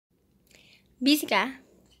Busy ka?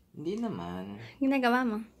 Hindi naman. Ginagawa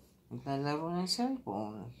mo? Naglalaro ng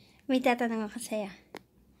cellphone. May tatanong ako sa'yo.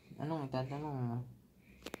 Anong itatanong mo?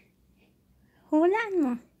 Hulaan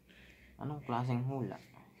mo. Anong klaseng hula?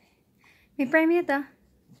 May premium to.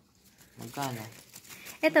 Magkano?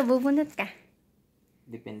 Ito, bubunot ka.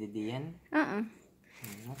 Depende diyan? Oo.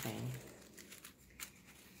 Okay.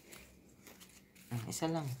 Isa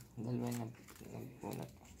lang. Dalawa na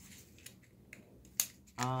nagpunot.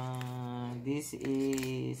 This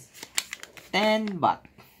is 10 baht.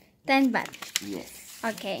 10 baht. Yes.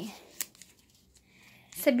 Okay.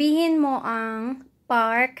 Sabihin mo ang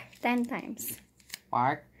park 10 times.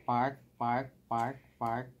 Park, park, park, park,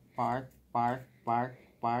 park, park, park, park,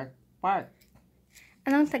 park, park.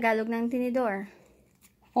 Anong Tagalog ng tinidor?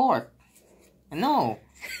 Fork. Ano?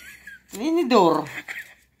 Linidor.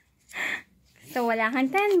 So, wala kang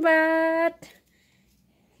 10 baht.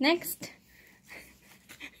 Next.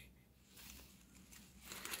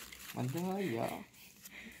 Madaya.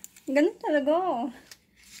 Ganun talaga.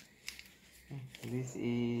 This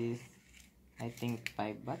is, I think,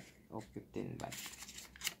 5 baht or 15 baht.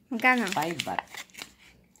 Magkano? 5 baht.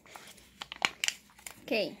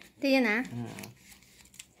 Okay. Ito yun ah.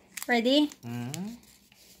 Ready?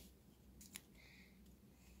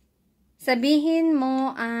 Sabihin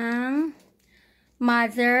mo ang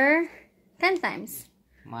mother 10 times.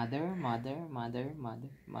 Mother, mother, mother,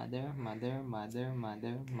 mother, mother, mother, mother,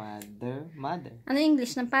 mother, mother, mother. Ano yung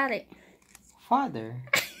English ng pare? Father.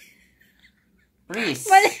 Priest.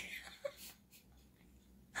 Mali.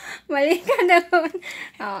 Mali ka doon.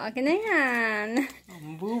 Oh, okay na yan.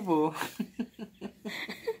 Ang bubo.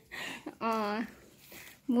 Oh,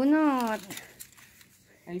 bunot.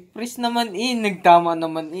 Ay, priest naman nagtama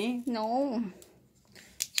naman No.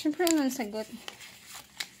 Siyempre anong sagot?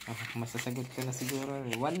 Masasagot ko na siguro.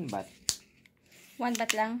 1 baht. 1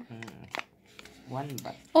 baht lang? 1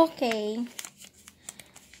 baht. Okay.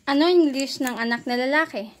 Ano English ng anak na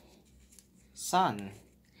lalaki? Sun.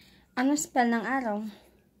 Ano spell ng araw?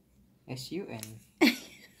 S-U-N.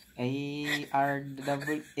 A-R-A-W.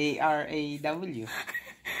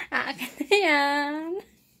 Akin na yan.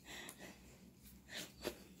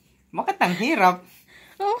 Bakit ang hirap?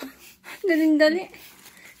 Oh, daling-dali.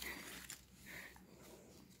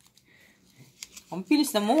 Ang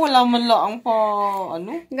pilis naman. Wala man lang pa,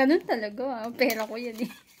 ano? Ganun talaga. Pera ko yan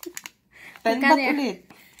eh. 10 baht ulit.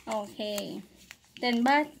 Okay. 10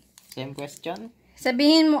 baht. Same question.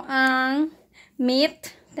 Sabihin mo ang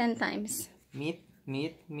meat 10 times. Meat,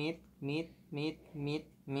 meat, meat, meat, meat, meat,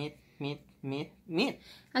 meat, meat, meat, meat.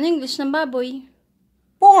 Ano English ng baboy?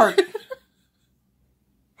 Pork!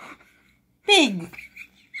 Pig!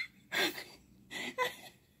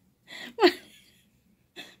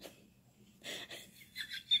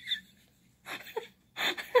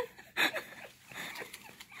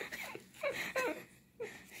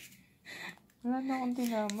 Wala na akong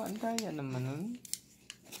tinama. Ang daya naman nun.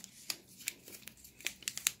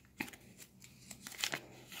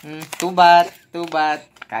 2 baht. 2 baht.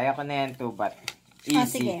 Kaya ko na yan, 2 baht. Easy. Ah,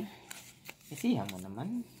 sige. Easy mo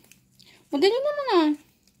naman. Madali naman ah.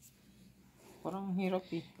 Parang hirap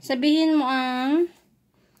eh. Sabihin mo ang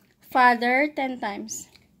father 10 times.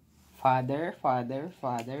 Father, father,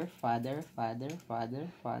 father, father, father, father,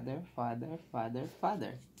 father, father, father,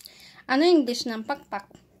 father. Ano English ng pakpak?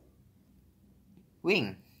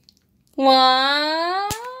 Wing. Wow!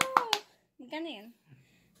 Magkano yun?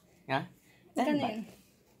 Ha? 10 Magkano baht. yun?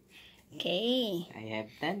 Okay. I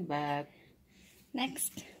have 10 baht.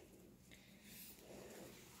 Next.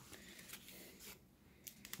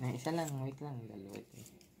 Isa lang. Wait lang. Dalawa ito.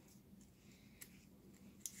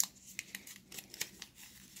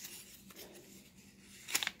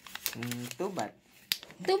 Mm, 2 baht.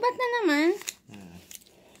 2 baht na naman.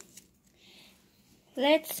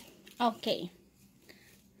 Okay.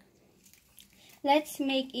 Let's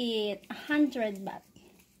make it 100 baht.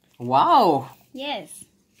 Wow! Yes.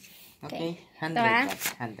 Okay. 100 Ito, ah. baht.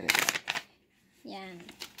 100 baht. Yan.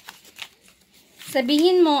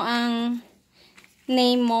 Sabihin mo ang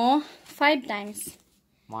name mo 5 times.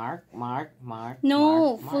 Mark, Mark, Mark,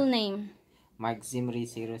 No, Mark, full Mark. name. Mark Zimri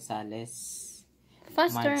Rosales.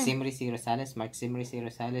 Faster. Mark Zimri Rosales. Mark Zimri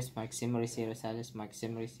Rosales. Mark Zimri Rosales. Mark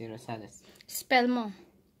Zimri Rosales. Spell mo.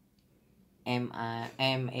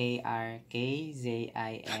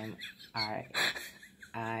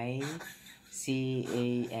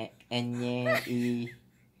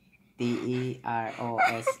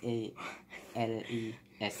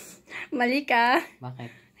 M-A-R-K-Z-I-M-R-I-C-A-N-E-T-E-R-O-S-A-L-E-S. Mali ka.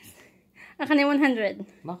 Bakit? Akin na 100.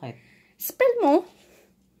 Bakit? Spell mo.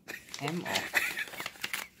 M-O.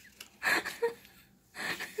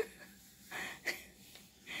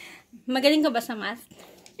 Magaling ka ba sa math?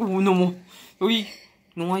 Uno mo. Uy,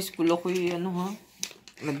 nung high school ako ano ha?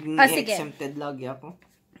 Sige. Nag-exempted lagi ako.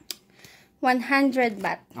 100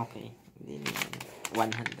 baht. Okay. Hindi naman.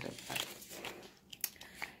 100 baht.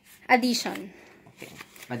 Addition. Okay.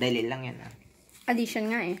 Madali lang yan ah. Addition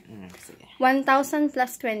nga eh. Sige. 1,000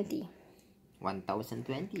 plus 20.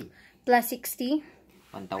 1,020. Plus 60.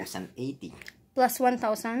 1,080. Plus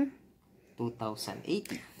 1,000.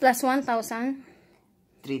 2,080. Plus 1,000.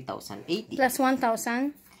 3,080. Plus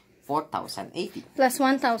 1,000. 4,080. Plus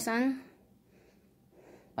 1,000.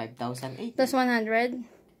 5,080. Plus 100.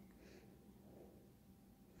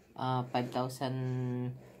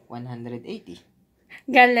 5,180.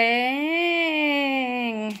 Galing!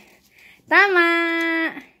 Tama!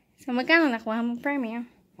 So, magkano nakuha mo premium?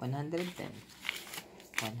 110.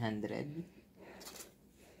 110.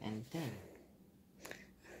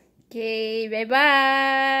 Okay,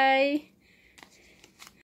 bye-bye!